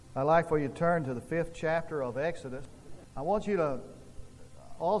I'd like for you to turn to the 5th chapter of Exodus. I want you to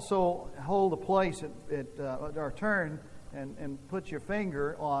also hold a place or turn and put your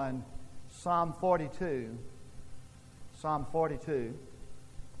finger on Psalm 42. Psalm 42.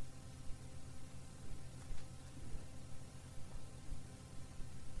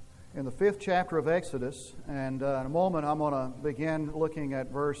 In the 5th chapter of Exodus, and in a moment I'm going to begin looking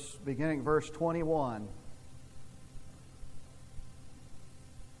at beginning verse 21.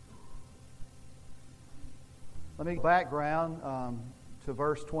 Let me background to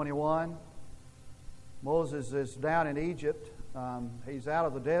verse 21. Moses is down in Egypt. He's out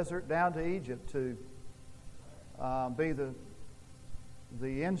of the desert down to Egypt to be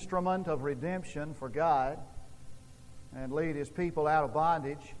the instrument of redemption for God and lead His people out of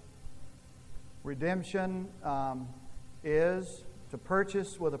bondage. Redemption is to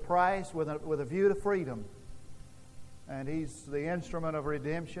purchase with a price, with a view to freedom. And He's the instrument of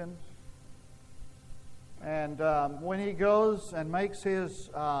redemption. And when he goes and makes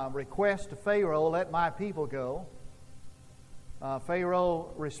his request to Pharaoh, let my people go,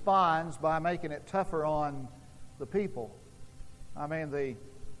 Pharaoh responds by making it tougher on the people. I mean, the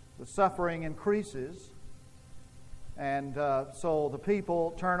suffering increases. And so the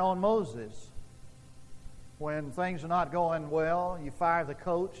people turn on Moses. When things are not going well, you fire the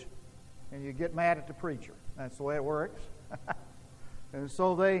coach and you get mad at the preacher. That's the way it works. And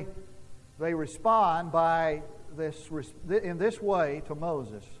so they respond by in this way to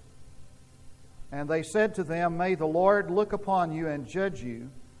Moses. And they said to them, "May the Lord look upon you and judge you,"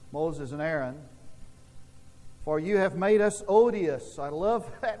 Moses and Aaron, "for you have made us odious." I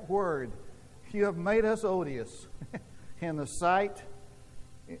love that word. You have made us odious in the sight,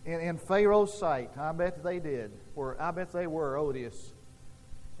 in Pharaoh's sight. I bet they did. I bet they were odious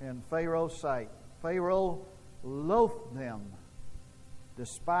in Pharaoh's sight. Pharaoh loathed them,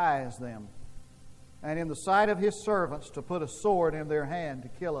 despised them, and in the sight of his servants to put a sword in their hand to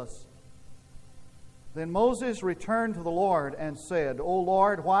kill us. Then Moses returned to the Lord and said, "O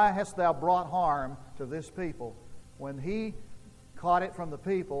Lord, why hast thou brought harm to this people?" When he caught it from the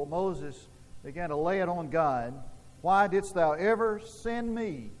people, Moses began to lay it on God. "Why didst thou ever send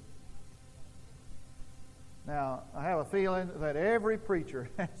me?" Now, I have a feeling that every preacher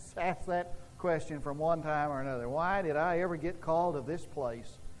has asked that question from one time or another. Why did I ever get called to this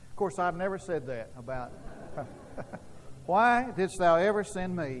place? Of course, I've never said that about. "Why didst thou ever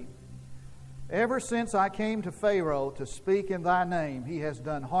send me? Ever since I came to Pharaoh to speak in thy name, he has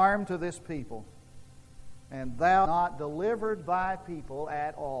done harm to this people, and thou hast not delivered thy people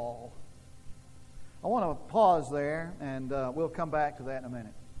at all." I want to pause there, and we'll come back to that in a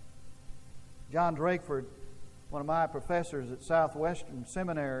minute. John Drakeford, one of my professors at Southwestern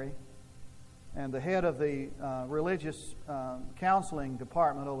Seminary, and the head of the religious counseling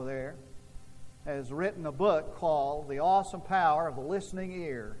department over there, has written a book called "The Awesome Power of the Listening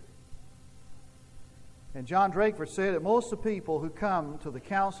Ear." And John Drakeford said that most of the people who come to the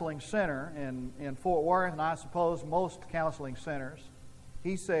counseling center in Fort Worth, and I suppose most counseling centers,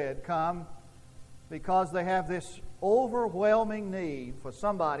 he said, come because they have this overwhelming need for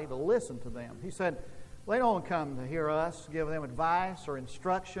somebody to listen to them. He said, they don't come to hear us give them advice or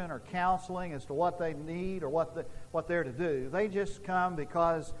instruction or counseling as to what they need or what they're to do. They just come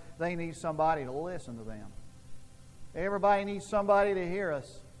because they need somebody to listen to them. Everybody needs somebody to hear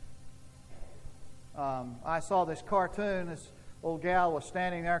us. I saw this cartoon. This old gal was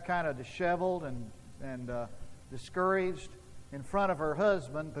standing there kind of disheveled and discouraged in front of her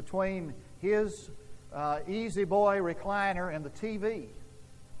husband between his Easy Boy recliner and the TV.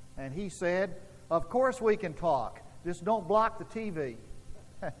 And he said, "Of course we can talk. Just don't block the TV."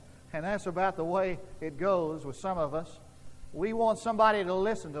 And that's about the way it goes with some of us. We want somebody to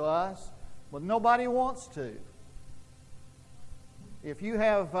listen to us, but nobody wants to. If you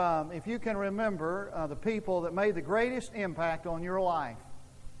can remember the people that made the greatest impact on your life,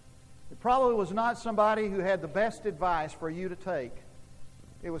 it probably was not somebody who had the best advice for you to take.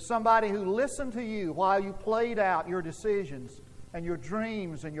 It was somebody who listened to you while you played out your decisions and your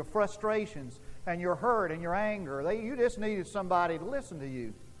dreams and your frustrations and your hurt and your anger. You just needed somebody to listen to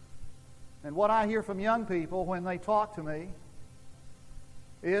you. And what I hear from young people when they talk to me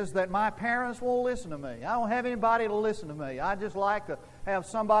is that my parents won't listen to me. I don't have anybody to listen to me. I just like to have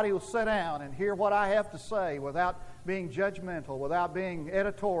somebody who will sit down and hear what I have to say without being judgmental, without being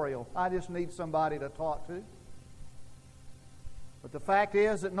editorial. I just need somebody to talk to. But the fact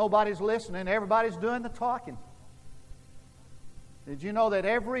is that nobody's listening. Everybody's doing the talking. Did you know that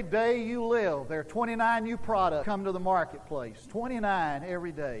every day you live, there are 29 new products come to the marketplace? 29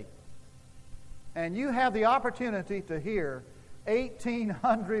 every day. And you have the opportunity to hear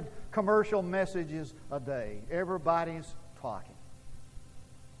 1,800 commercial messages a day. Everybody's talking.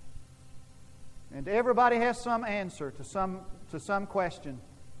 And everybody has some answer to some question.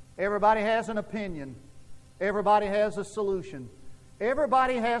 Everybody has an opinion. Everybody has a solution.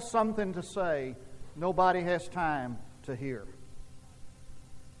 Everybody has something to say. Nobody has time to hear.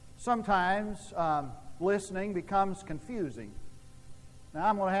 Sometimes listening becomes confusing. Now,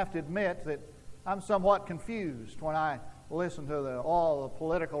 I'm going to have to admit that I'm somewhat confused when I listen to all the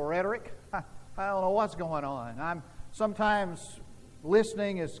political rhetoric. I don't know what's going on. Sometimes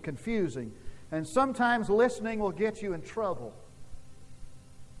listening is confusing, and sometimes listening will get you in trouble.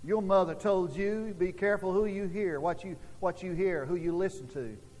 Your mother told you, be careful who you hear, what you hear, who you listen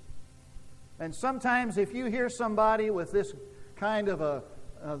to. And sometimes if you hear somebody with this kind of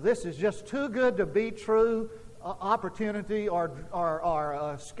this is just too good to be true opportunity or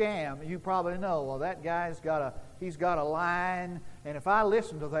a scam, you probably know, well, that guy's got a line, and if I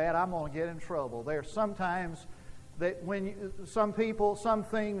listen to that, I'm going to get in trouble. There's sometimes that some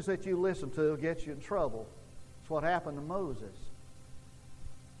things that you listen to get you in trouble. That's what happened to Moses.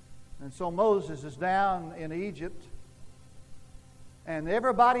 And so Moses is down in Egypt, and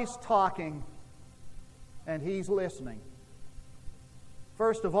everybody's talking, and he's listening.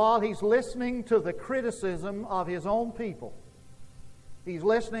 First of all, he's listening to the criticism of his own people. He's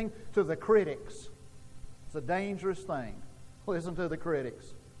listening to the critics. It's a dangerous thing. Listen to the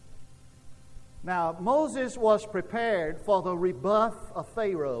critics. Now, Moses was prepared for the rebuff of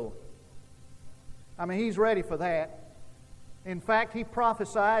Pharaoh. I mean, he's ready for that. In fact, he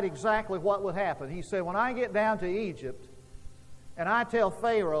prophesied exactly what would happen. He said, when I get down to Egypt and I tell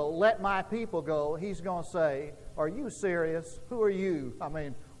Pharaoh, let my people go, he's going to say, are you serious? Who are you? I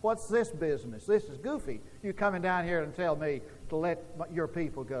mean, what's this business? This is goofy. You coming down here and tell me to let your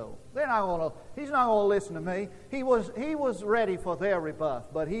people go. He's not going to listen to me. He was ready for their rebuff,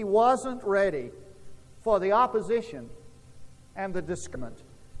 but he wasn't ready for the opposition and the discouragement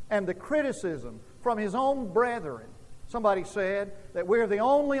and the criticism from his own brethren. Somebody said that we're the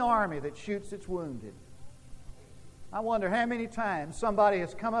only army that shoots its wounded. I wonder how many times somebody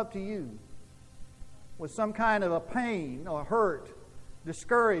has come up to you with some kind of a pain or hurt,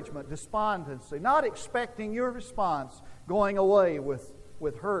 discouragement, despondency, not expecting your response, going away with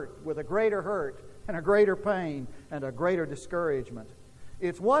hurt, with a greater hurt and a greater pain and a greater discouragement.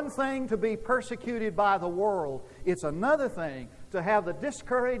 It's one thing to be persecuted by the world. It's another thing to have the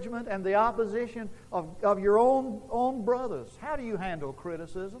discouragement and the opposition of your own brothers. How do you handle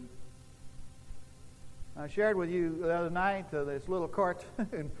criticism? I shared with you the other night this little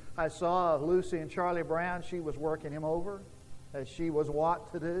cartoon I saw of Lucy and Charlie Brown. She was working him over, as she was wont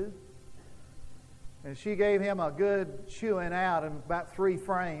to do. And she gave him a good chewing out in about 3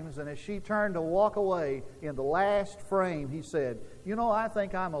 frames. And as she turned to walk away, in the last frame, he said, you know, I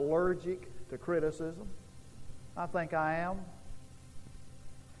think I'm allergic to criticism. I think I am.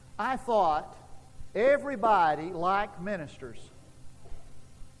 I thought everybody liked ministers.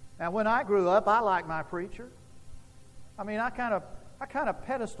 Now, when I grew up, I liked my preacher. I mean, I kind of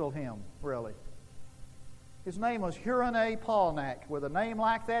pedestaled him, really. His name was Huron A. Paulnack. With a name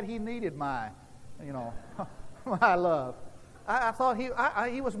like that, he needed my love. I thought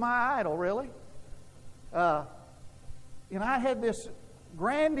he was my idol, really. I had this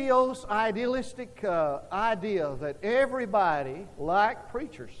grandiose, idealistic idea that everybody liked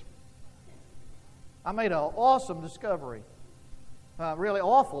preachers. I made an awesome discovery. Really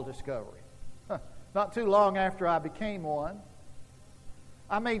awful discovery. Not too long after I became one.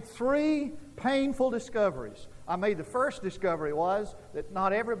 I made 3 painful discoveries. I made the first discovery was that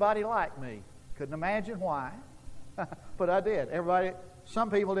not everybody liked me. Couldn't imagine why, but I did.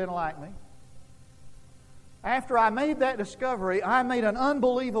 Some people didn't like me. After I made that discovery, I made an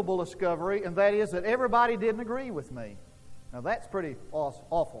unbelievable discovery, and that is that everybody didn't agree with me. Now that's pretty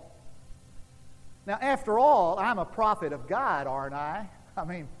awful. Now, after all, I'm a prophet of God, aren't I? I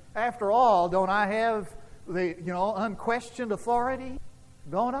mean, after all, don't I have the, unquestioned authority?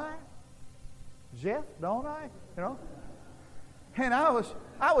 Don't I? Jeff, don't I? And I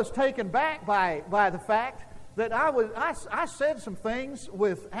was taken back by the fact that I said some things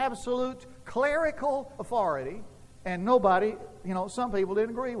with absolute clerical authority, and nobody, some people didn't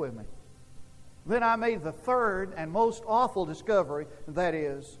agree with me. Then I made the third and most awful discovery, and that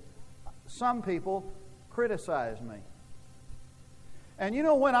is, some people criticized me. And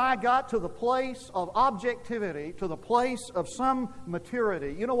when I got to the place of objectivity, to the place of some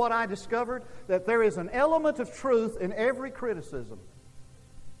maturity, you know what I discovered? That there is an element of truth in every criticism.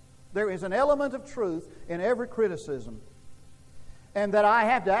 There is an element of truth in every criticism. And that I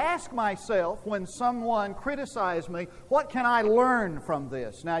have to ask myself when someone criticizes me, what can I learn from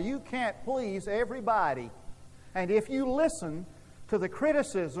this? Now, you can't please everybody. And if you listen to the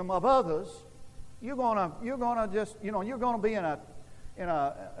criticism of others, you're gonna be in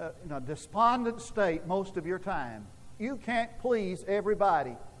a despondent state most of your time. You can't please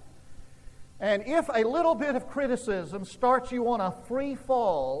everybody. And if a little bit of criticism starts you on a free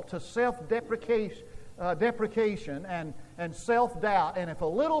fall to self-deprecation and self-doubt, and if a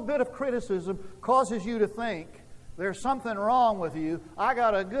little bit of criticism causes you to think there's something wrong with you, I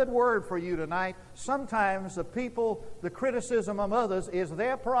got a good word for you tonight. Sometimes the criticism of others is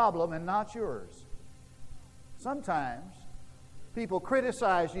their problem and not yours. Sometimes people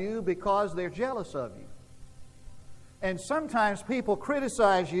criticize you because they're jealous of you. And sometimes people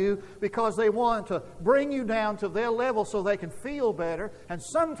criticize you because they want to bring you down to their level so they can feel better. And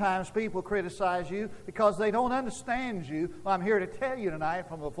sometimes people criticize you because they don't understand you. Well, I'm here to tell you tonight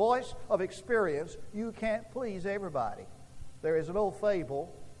from a voice of experience, you can't please everybody. There is an old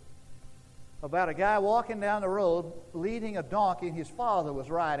fable about a guy walking down the road leading a donkey, and his father was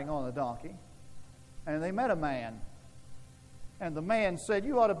riding on the donkey. And they met a man. And the man said,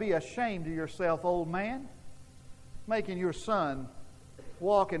 "You ought to be ashamed of yourself, old man, making your son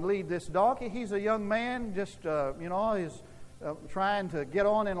walk and lead this donkey. He's a young man, just, he's trying to get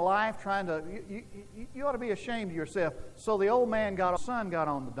on in life, you ought to be ashamed of yourself." So the old man son got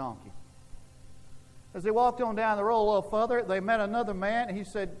on the donkey. As they walked on down the road a little further, they met another man, and he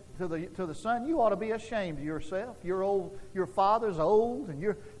said to the son, "You ought to be ashamed of yourself. Your father's old, and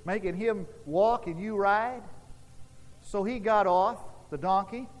you're making him walk and you ride." So he got off the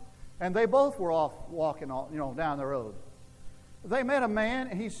donkey, and they both were off walking down the road. They met a man,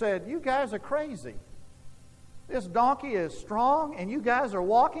 and he said, "You guys are crazy. This donkey is strong, and you guys are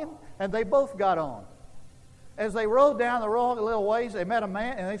walking." And they both got on. As they rode down the road a little ways, they met a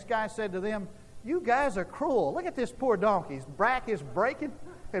man, and this guy said to them, "You guys are cruel. Look at this poor donkey. His back is breaking,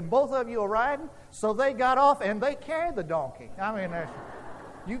 and both of you are riding." So they got off, and they carried the donkey. I mean,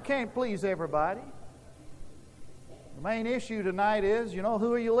 you can't please everybody. The main issue tonight is,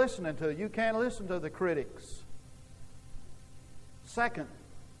 who are you listening to? You can't listen to the critics. Second,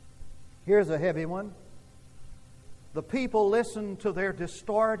 here's a heavy one. The people listen to their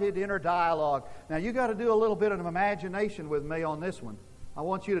distorted inner dialogue. Now, you got to do a little bit of imagination with me on this one. I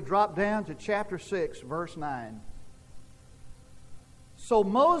want you to drop down to chapter 6, verse 9. "So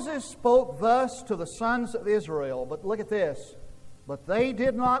Moses spoke thus to the sons of Israel," but look at this, "but they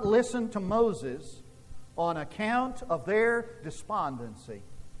did not listen to Moses on account of their despondency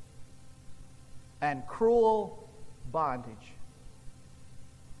and cruel bondage."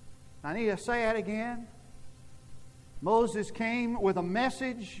 I need to say that again. Moses came with a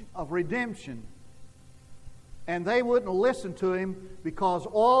message of redemption, and they wouldn't listen to him because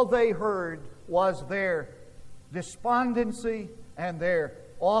all they heard was their despondency and their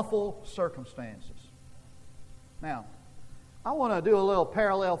awful circumstances. Now, I want to do a little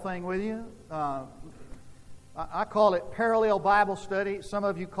parallel thing with you. I call it parallel Bible study. Some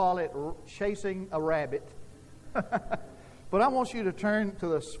of you call it chasing a rabbit. But I want you to turn to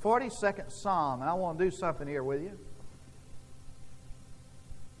the 42nd Psalm, and I want to do something here with you.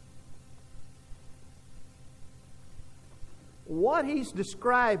 What he's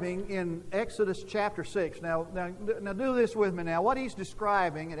describing in Exodus chapter 6. Now do this with me now. What he's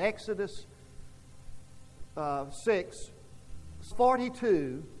describing in Exodus 6,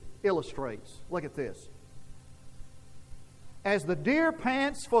 42 illustrates. Look at this. "As the deer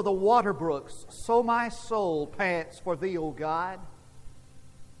pants for the water brooks, so my soul pants for thee, O God.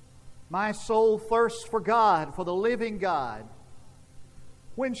 My soul thirsts for God, for the living God.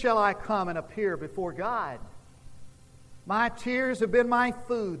 When shall I come and appear before God? My tears have been my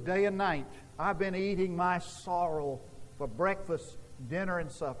food day and night. I've been eating my sorrow for breakfast, dinner,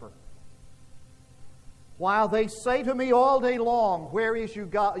 and supper. While they say to me all day long, 'Where is your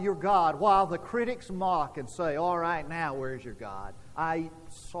God?' While the critics mock and say, 'All right, now where's your God?' I eat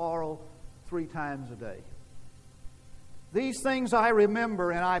sorrow 3 times a day. These things I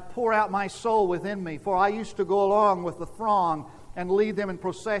remember, and I pour out my soul within me, for I used to go along with the throng and lead them in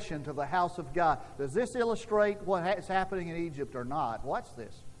procession to the house of God." Does this illustrate what is happening in Egypt or not? Watch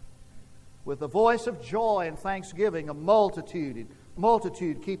this. "With the voice of joy and thanksgiving, a multitude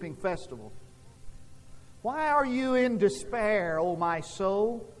keeping festival. Why are you in despair, O my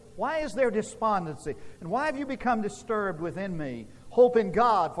soul? Why is there despondency? And why have you become disturbed within me? Hope in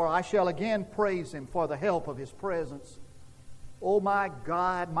God, for I shall again praise Him for the help of His presence. O my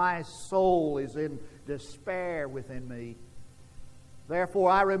God, my soul is in despair within me. Therefore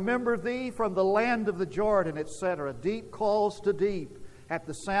I remember thee from the land of the Jordan, etc. Deep calls to deep at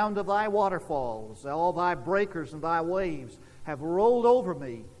the sound of thy waterfalls. All thy breakers and thy waves have rolled over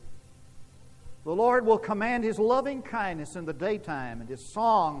me. The Lord will command His loving kindness in the daytime, and His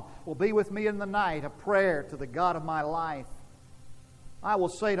song will be with me in the night, a prayer to the God of my life. I will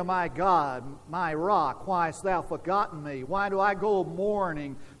say to my God, my rock, why hast thou forgotten me? Why do I go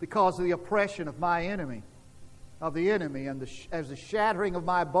mourning because of the oppression of my enemy? And as the shattering of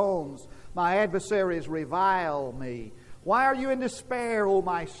my bones, my adversaries revile me. Why are you in despair, O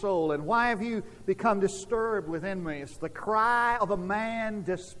my soul? And why have you become disturbed within me? It's the cry of a man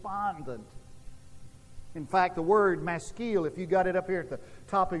despondent. In fact, the word maskil, if you got it up here at the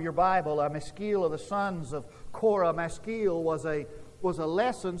top of your Bible, a maskil of the sons of Korah, maskil was a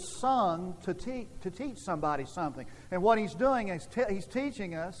lesson sung to teach somebody something. And what he's doing is he's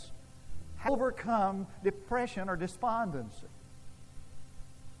teaching us how to overcome depression or despondency.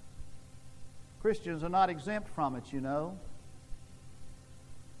 Christians are not exempt from it, you know.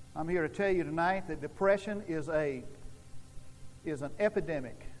 I'm here to tell you tonight that depression is an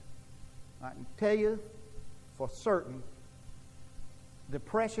epidemic. I can tell you for certain,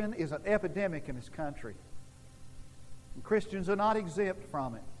 depression is an epidemic in this country. And Christians are not exempt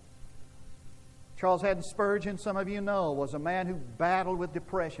from it. Charles Haddon Spurgeon, some of you know, was a man who battled with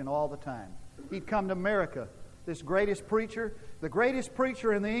depression all the time. He'd come to America. This greatest preacher, the greatest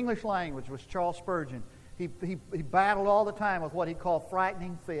preacher in the English language was Charles Spurgeon. He battled all the time with what he called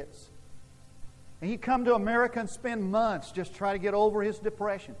frightening fits. And he'd come to America and spend months just trying to get over his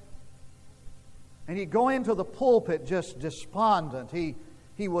depression. And he'd go into the pulpit just despondent.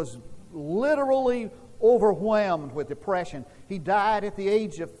 He was literally overwhelmed with depression. He died at the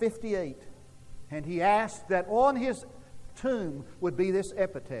age of 58. And he asked that on his tomb would be this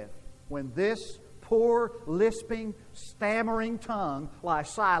epitaph: when this poor, lisping, stammering tongue lies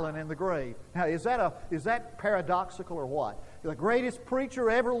silent in the grave. Now, is that paradoxical or what? The greatest preacher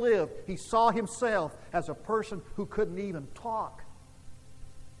ever lived, he saw himself as a person who couldn't even talk.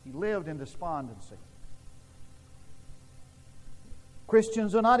 He lived in despondency.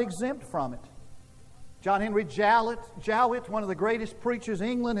 Christians are not exempt from it. John Henry Jowett, one of the greatest preachers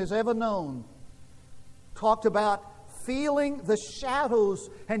England has ever known, talked about feeling the shadows,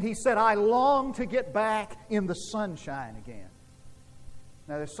 and he said, I long to get back in the sunshine again.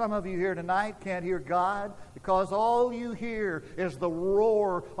 Now, there's some of you here tonight can't hear God because all you hear is the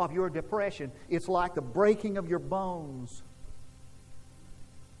roar of your depression. It's like the breaking of your bones.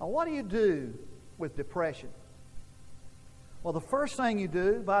 Now, what do you do with depression? Well, the first thing you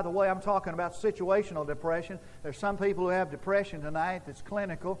do, by the way, I'm talking about situational depression. There's some people who have depression tonight that's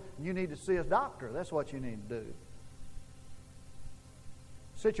clinical, and you need to see a doctor. That's what you need to do.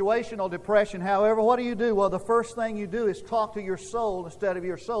 Situational depression, however, what do you do? Well, the first thing you do is talk to your soul instead of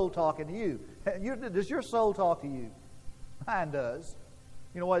your soul talking to you. Does your soul talk to you? Mine does.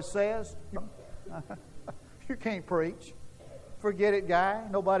 You know what it says? You can't preach. Forget it, guy.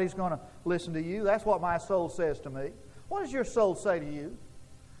 Nobody's going to listen to you. That's what my soul says to me. What does your soul say to you?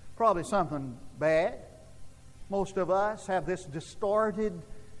 Probably something bad. Most of us have this distorted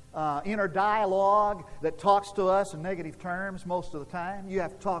inner dialogue that talks to us in negative terms most of the time. You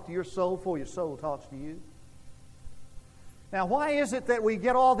have to talk to your soul before your soul talks to you. Now, why is it that we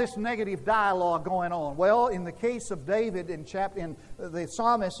get all this negative dialogue going on? Well, in the case of David in the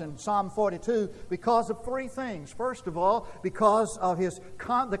psalmist in Psalm 42, because of three things. First of all, because of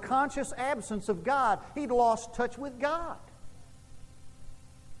the conscious absence of God. He'd lost touch with God.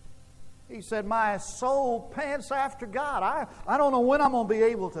 He said, my soul pants after God. I don't know when I'm going to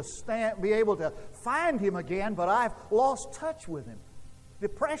be able to find Him again, but I've lost touch with Him.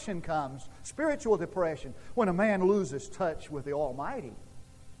 Depression comes, spiritual depression, when a man loses touch with the Almighty.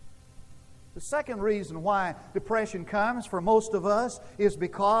 The second reason why depression comes for most of us is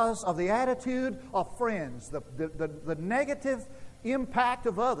because of the attitude of friends, the negative impact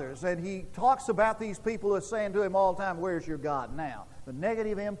of others. And he talks about these people who are saying to him all the time, where's your God now? The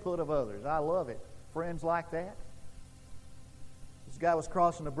negative input of others. I love it. Friends like that. This guy was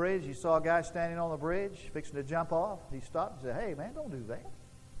crossing the bridge. He saw a guy standing on the bridge fixing to jump off. He stopped and said, hey, man, don't do that.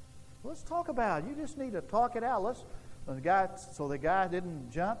 Let's talk about it. You just need to talk it out. So the guy didn't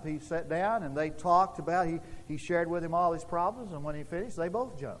jump. He sat down and they talked about it. He shared with him all his problems, and when he finished, they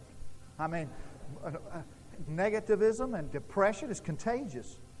both jumped. I mean, negativism and depression is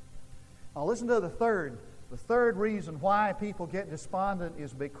contagious. Now listen to the third. The third reason why people get despondent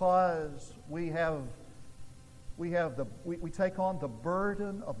is because we take on the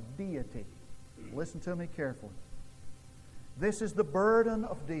burden of deity. Listen to me carefully. This is the burden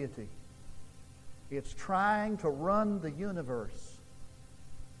of deity. It's trying to run the universe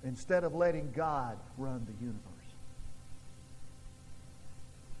instead of letting God run the universe.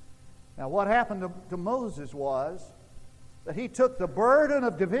 Now, what happened to Moses was that he took the burden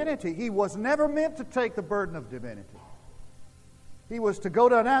of divinity. He was never meant to take the burden of divinity. He was to go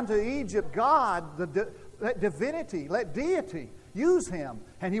down to Egypt. God, let divinity, let deity use him.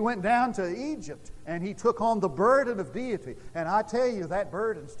 And he went down to Egypt and he took on the burden of deity. And I tell you, that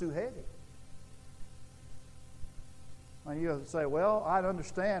burden's too heavy. And you say, well, I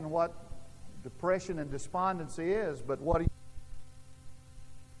understand what depression and despondency is, but what do you...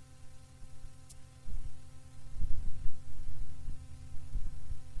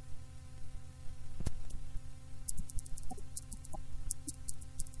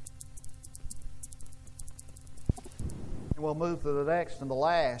 We'll move to the next and the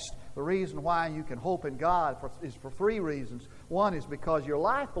last. The reason why you can hope in God is for three reasons. One is because your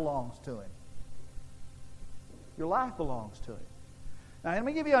life belongs to Him. Your life belongs to Him. Now, let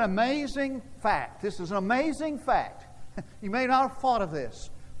me give you an amazing fact. This is an amazing fact. You may not have thought of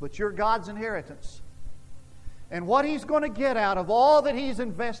this, but you're God's inheritance. And what He's going to get out of all that He's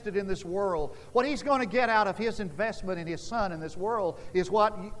invested in this world, what He's going to get out of His investment in His Son in this world is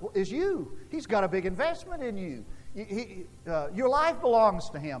you. He's got a big investment in you. Your life belongs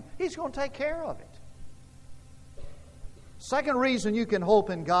to Him. He's going to take care of it. Second reason you can hope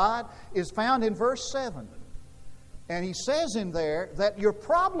in God is found in verse 7. And he says in there that your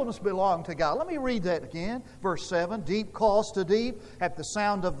problems belong to God. Let me read that again. Verse 7, deep calls to deep at the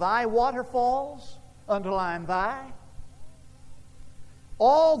sound of thy waterfalls. Underline thy.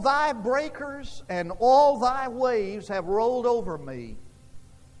 All thy breakers and all thy waves have rolled over me.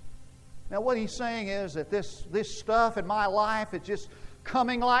 Now what he's saying is that this stuff in my life is just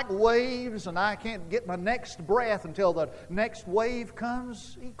coming like waves, and I can't get my next breath until the next wave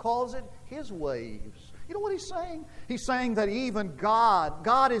comes. He calls it His waves. You know what he's saying? He's saying that even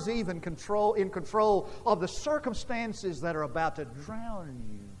God is even in control of the circumstances that are about to drown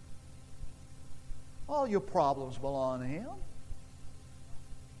you. All your problems belong to Him.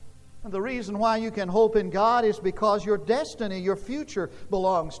 And the reason why you can hope in God is because your destiny, your future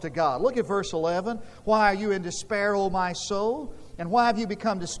belongs to God. Look at verse 11. Why are you in despair, O my soul? And why have you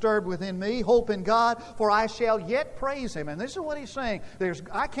become disturbed within me? Hope in God, for I shall yet praise Him. And this is what he's saying.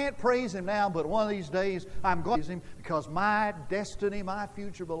 I can't praise Him now, but one of these days I'm going to praise Him because my destiny, my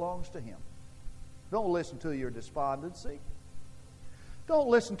future belongs to Him. Don't listen to your despondency. Don't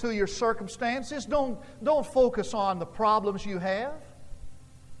listen to your circumstances. Don't focus on the problems you have.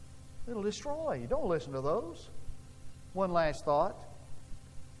 It'll destroy you. Don't listen to those. One last thought.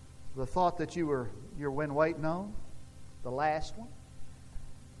 The thought that you're when waiting on. The last one.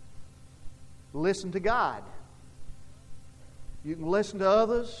 Listen to God. You can listen to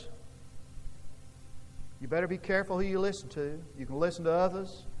others. You better be careful who you listen to. You can listen to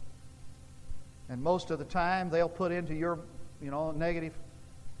others. And most of the time they'll put into your, a negative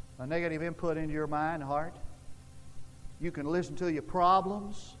input into your mind and heart. You can listen to your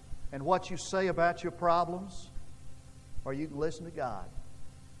problems and what you say about your problems, or you can listen to God.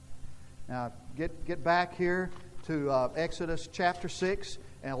 Now, get back here to Exodus chapter 6,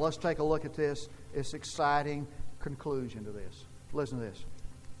 and let's take a look at this exciting conclusion to this. Listen to this.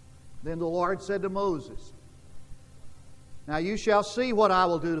 Then the Lord said to Moses, now you shall see what I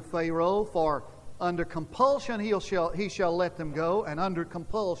will do to Pharaoh, for under compulsion he shall let them go, and under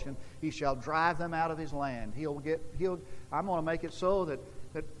compulsion he shall drive them out of his land. I'm going to make it so that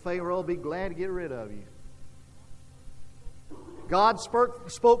Pharaoh will be glad to get rid of you. God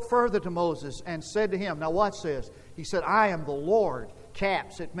spoke further to Moses and said to him, now watch this. He said, I am the Lord.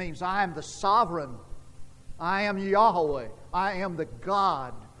 Caps, it means I am the sovereign. I am Yahweh. I am the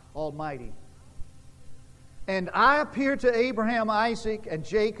God Almighty. And I appeared to Abraham, Isaac, and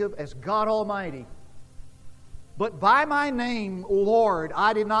Jacob as God Almighty. But by my name, Lord,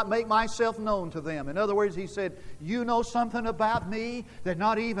 I did not make myself known to them. In other words, he said, you know something about me that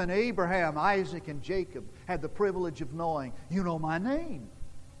not even Abraham, Isaac, and Jacob had the privilege of knowing. You know my name.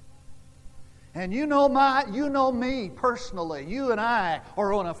 And you know me personally. You and I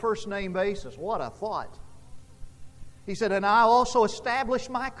are on a first name basis. What a thought. He said, and I also established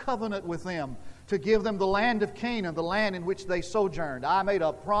my covenant with them to give them the land of Canaan, the land in which they sojourned. I made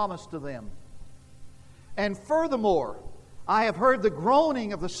a promise to them. And furthermore, I have heard the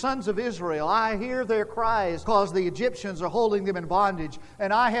groaning of the sons of Israel. I hear their cries because the Egyptians are holding them in bondage.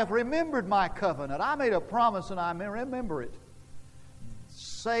 And I have remembered my covenant. I made a promise and I remember it.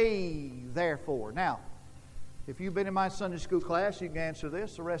 Say therefore. Now, if you've been in my Sunday school class, you can answer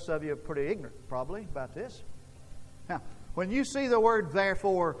this. The rest of you are pretty ignorant probably about this. Now, when you see the word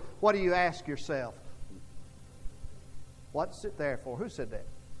therefore, what do you ask yourself? What's it there for? Who said that?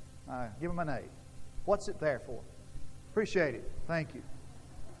 Give him an A. What's it there for? Appreciate it. Thank you.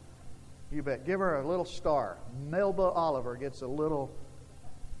 You bet. Give her a little star. Melba Oliver gets a little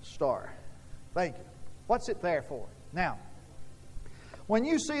star. Thank you. What's it there for? Now, when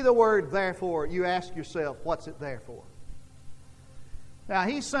you see the word therefore, you ask yourself, what's it there for? Now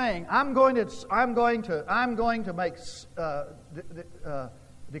he's saying, I'm going to make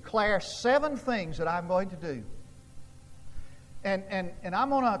declare 7 things that I'm going to do. And I'm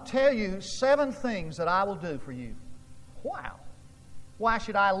going to tell you 7 things that I will do for you. Wow. Why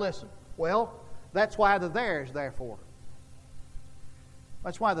should I listen? Well, that's why the there is there for.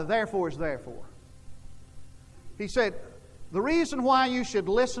 That's why the therefore is there for. He said, the reason why you should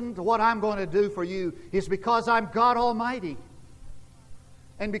listen to what I'm going to do for you is because I'm God Almighty.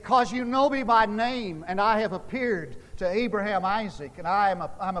 And because you know me by name, and I have appeared to Abraham, Isaac, and I'm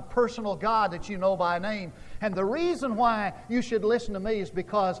a personal God that you know by name. And the reason why you should listen to me is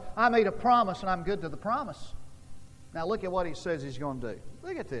because I made a promise and I'm good to the promise. Now look at what he says he's going to do.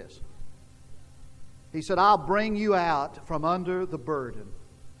 Look at this. He said, I'll bring you out from under the burden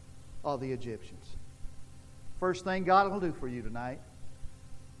of the Egyptians. First thing God will do for you tonight,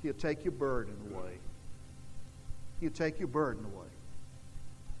 He'll take your burden away. He'll take your burden away.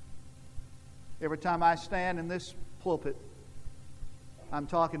 Every time I stand in this pulpit, I'm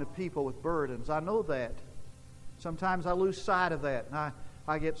talking to people with burdens. I know that. Sometimes I lose sight of that. And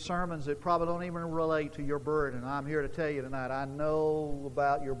I get sermons that probably don't even relate to your burden. I'm here to tell you tonight, I know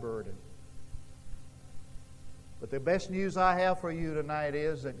about your burden. But the best news I have for you tonight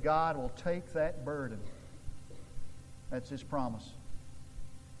is that God will take that burden. That's His promise.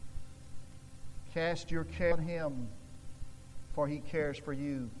 Cast your care on Him, for He cares for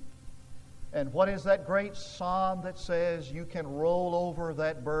you. And what is that great psalm that says you can roll over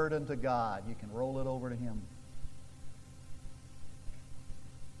that burden to God? You can roll it over to Him.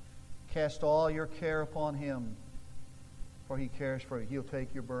 Cast all your care upon Him, for He cares for you. He'll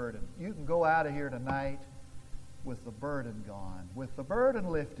take your burden. You can go out of here tonight with the burden gone, with the burden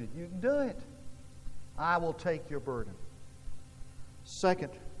lifted. You can do it. I will take your burden.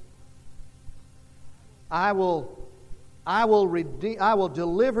 Second, I will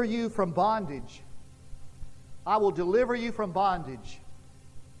deliver you from bondage. I will deliver you from bondage.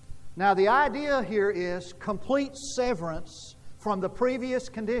 Now the idea here is complete severance from the previous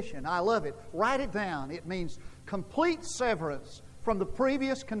condition. I love it. Write it down. It means complete severance from the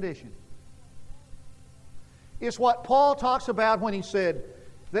previous condition. It's what Paul talks about when he said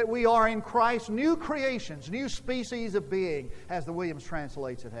that we are in Christ new creations, new species of being, as the Williams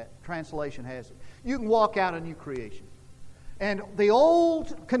translation has it. You can walk out a new creation. And the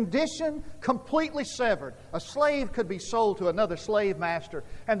old condition completely severed. A slave could be sold to another slave master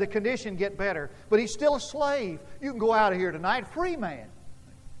and the condition get better, but he's still a slave. You can go out of here tonight, free man.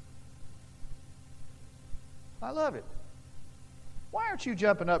 I love it. Why aren't you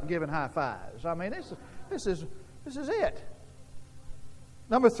jumping up and giving high fives? I mean, this is it.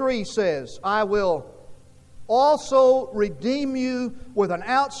 Number 3 says, I will also redeem you with an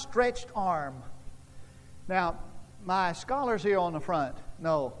outstretched arm. Now, my scholars here on the front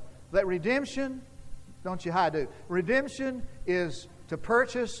know that redemption, don't you do? Redemption is to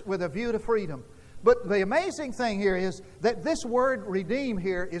purchase with a view to freedom. But the amazing thing here is that this word redeem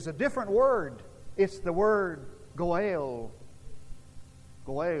here is a different word. It's the word goel.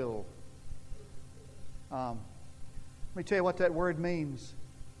 Goel. Let me tell you what that word means.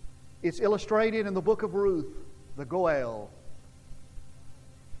 It's illustrated in the book of Ruth, the goel.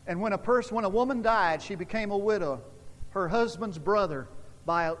 And when a woman died, she became a widow. Her husband's brother,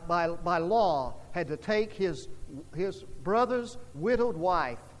 by law, had to take his brother's widowed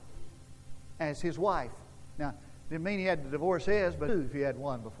wife as his wife. Now, didn't mean he had to divorce his, but if he had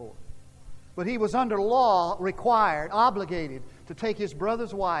one before. But he was under law required, obligated to take his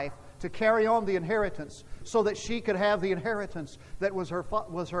brother's wife to carry on the inheritance so that she could have the inheritance that was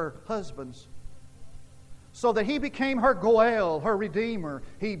her husband's. So that he became her goel, her redeemer.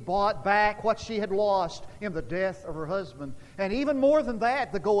 He bought back what she had lost in the death of her husband. And even more than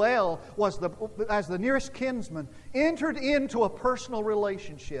that, the goel was, as the nearest kinsman, entered into a personal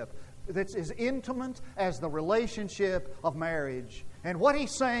relationship that's as intimate as the relationship of marriage. And what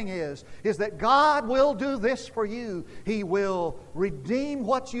he's saying is that God will do this for you. He will redeem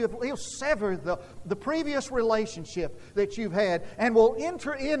what you have. He'll sever the previous relationship that you've had and will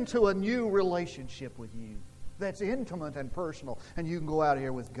enter into a new relationship with you that's intimate and personal. And you can go out of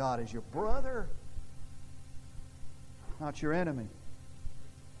here with God as your brother, not your enemy.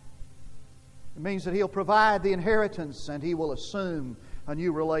 It means that He'll provide the inheritance and He will assume a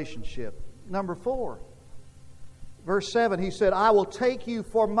new relationship. Number 4. verse 7, He said, I will take you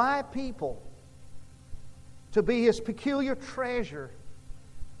for my people, to be His peculiar treasure,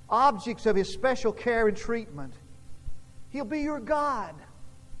 objects of His special care and treatment. He'll be your God.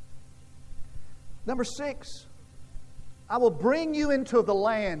 Number 6, I will bring you into the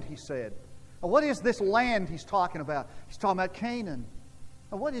land, He said. Now, what is this land He's talking about? He's talking about Canaan.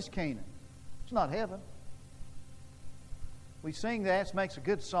 Now, what is Canaan? It's not heaven. We sing that. It makes a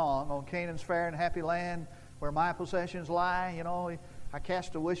good song. On Canaan's fair and happy land, where my possessions lie. You know, I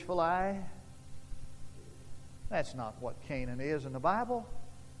cast a wishful eye. That's not what Canaan is in the Bible.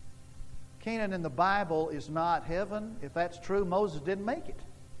 Canaan in the Bible is not heaven. If that's true, Moses didn't make it.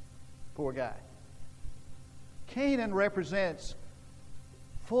 Poor guy. Canaan represents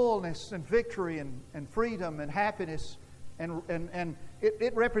fullness and victory and freedom and happiness. And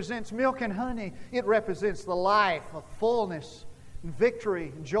it represents milk and honey. It represents the life of fullness and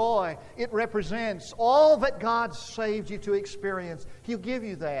victory and joy. It represents all that God saved you to experience. He'll give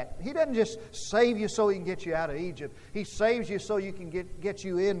you that. He doesn't just save you so He can get you out of Egypt. He saves you so you can get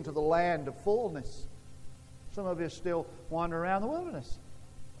you into the land of fullness. Some of you still wander around the wilderness.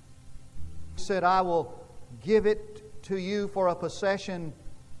 He said, I will give it to you for a possession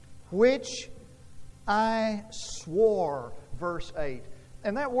which I swore, verse 8.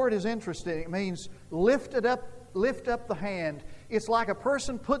 And that word is interesting. It means lift up the hand. It's like a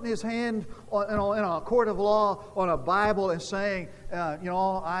person putting his hand in a court of law on a Bible and saying,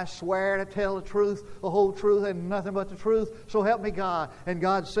 I swear to tell the truth, the whole truth, and nothing but the truth, so help me God. And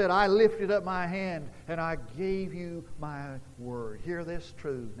God said, I lifted up my hand and I gave you my word. Hear this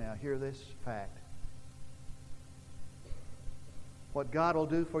truth now. Hear this fact. What God will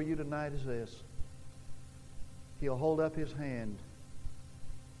do for you tonight is this. He'll hold up His hand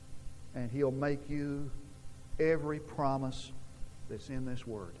and He'll make you every promise that's in this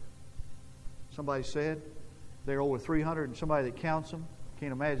Word. Somebody said there are over 300, and somebody that counts them.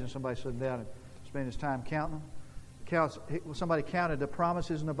 Can't imagine somebody sitting down and spending his time counting them. Somebody counted the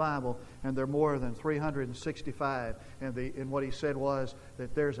promises in the Bible, and there are more than 365. And what he said was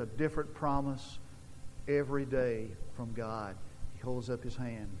that there's a different promise every day from God. He holds up His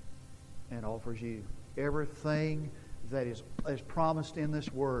hand and offers you everything that is promised in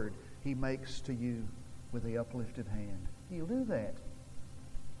this Word. He makes to you with the uplifted hand. He'll do that.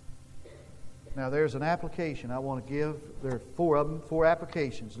 Now there's an application I want to give. There are 4 of them, 4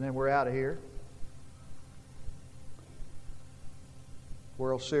 applications, and then we're out of here.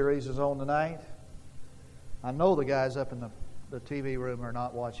 World Series is on tonight. I know the guys up in the TV room are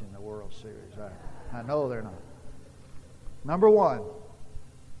not watching the World Series. I know they're not. Number 1,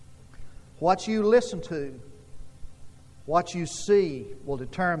 what you listen to, what you see will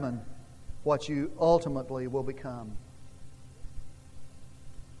determine what you ultimately will become.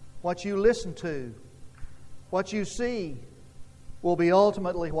 What you listen to, what you see will be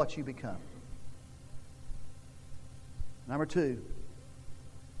ultimately what you become. Number 2,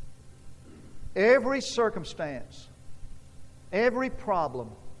 every circumstance, every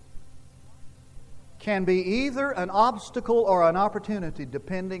problem can be either an obstacle or an opportunity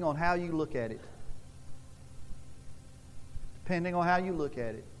depending on how you look at it. Depending on how you look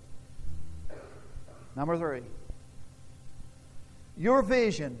at it. Number 3, your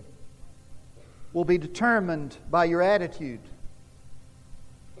vision will be determined by your attitude.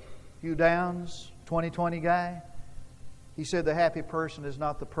 Hugh Downs, 2020 guy, he said the happy person is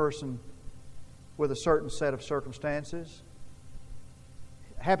not the person with a certain set of circumstances.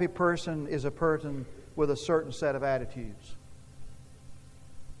 A happy person is a person with a certain set of attitudes.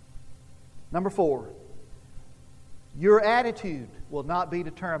 Number 4, your attitude will not be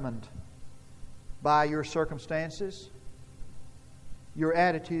determined by your circumstances. Your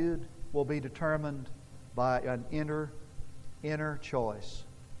attitude will be determined by an inner choice.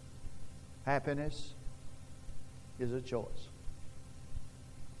 Happiness is a choice.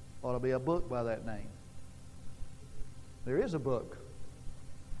 Ought to be a book by that name. There is a book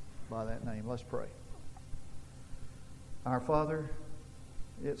by that name. Let's pray. Our Father,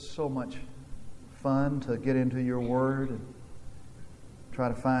 it's so much fun to get into your Word and try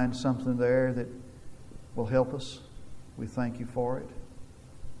to find something there that will help us. We thank you for it.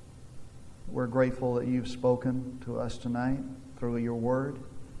 We're grateful that you've spoken to us tonight through your Word,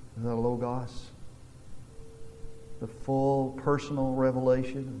 the Logos, the full personal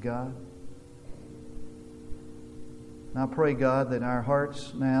revelation of God. And I pray, God, that our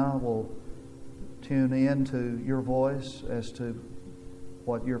hearts now will tune in to your voice as to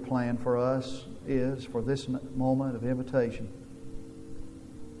what your plan for us is for this moment of invitation.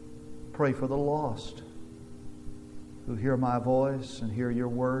 Pray for the lost who hear my voice and hear your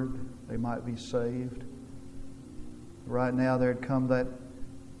word. They might be saved. Right now there'd come that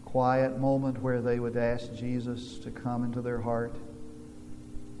quiet moment where they would ask Jesus to come into their heart,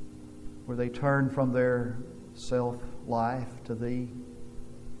 where they turn from their self-life to Thee.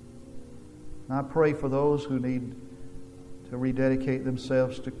 And I pray for those who need to rededicate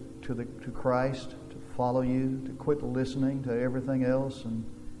themselves to Christ, to follow You, to quit listening to everything else and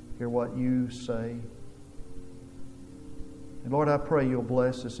hear what You say. And Lord, I pray You'll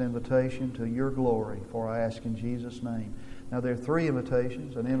bless this invitation to Your glory, for I ask in Jesus' name. Now there are 3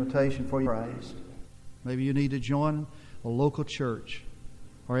 invitations. An invitation for Christ. Maybe you need to join a local church,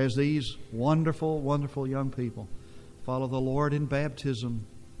 or as these wonderful, wonderful young people follow the Lord in baptism,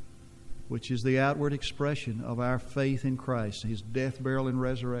 which is the outward expression of our faith in Christ, His death, burial, and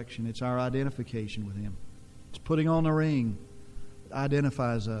resurrection. It's our identification with Him. It's putting on a ring that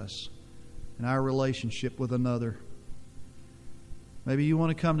identifies us in our relationship with another. Maybe you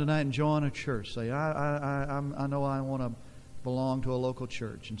want to come tonight and join a church. Say, I know I want to belong to a local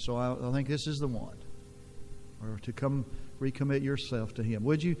church, and so I think this is the one. Or to come recommit yourself to Him.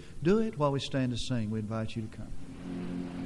 Would you do it while we stand to sing? We invite you to come.